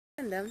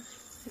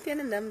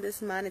Nithyananda,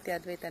 this is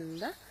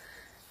Nithyananda,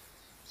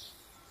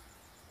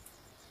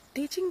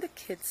 teaching the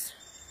kids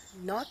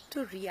not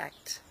to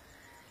react.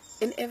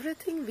 In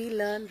everything we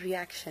learn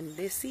reaction.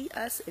 They see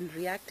us in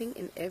reacting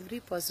in every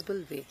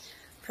possible way,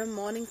 from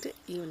morning to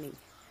evening,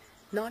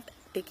 not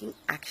taking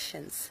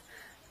actions.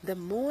 The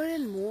more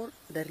and more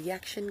the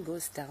reaction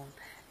goes down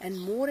and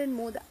more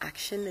the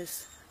action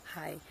is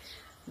high,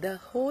 the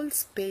whole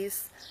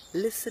space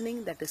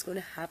listening that is going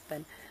to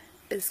happen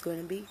is going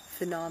to be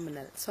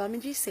phenomenal.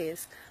 Swamiji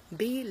says,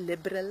 be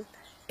liberal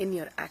in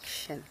your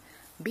action,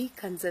 be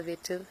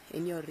conservative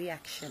in your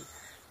reaction.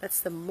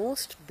 That's the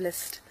most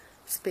blessed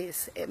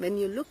space. When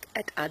you look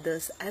at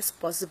others as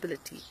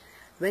possibility,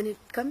 when it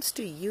comes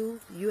to you,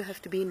 you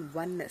have to be in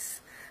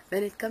oneness.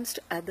 When it comes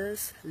to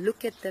others,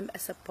 look at them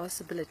as a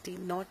possibility,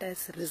 not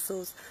as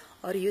resource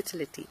or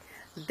utility.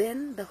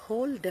 Then the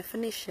whole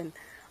definition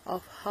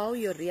of how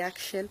your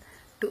reaction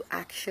to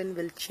action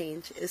will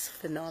change is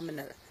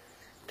phenomenal.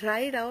 Try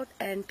it out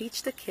and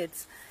teach the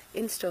kids,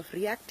 instead of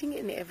reacting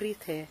in every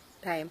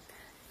time,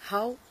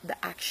 how the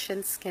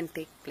actions can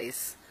take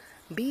place.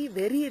 Be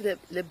very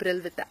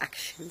liberal with the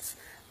actions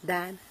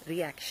than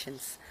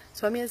reactions.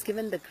 Swami has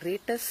given the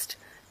greatest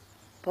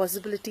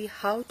possibility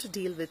how to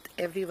deal with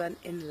everyone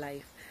in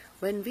life.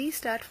 When we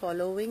start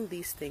following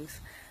these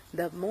things,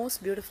 the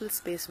most beautiful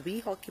space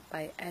we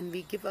occupy and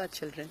we give our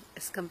children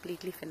is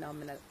completely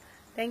phenomenal.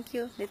 Thank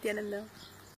you, Nithyananda.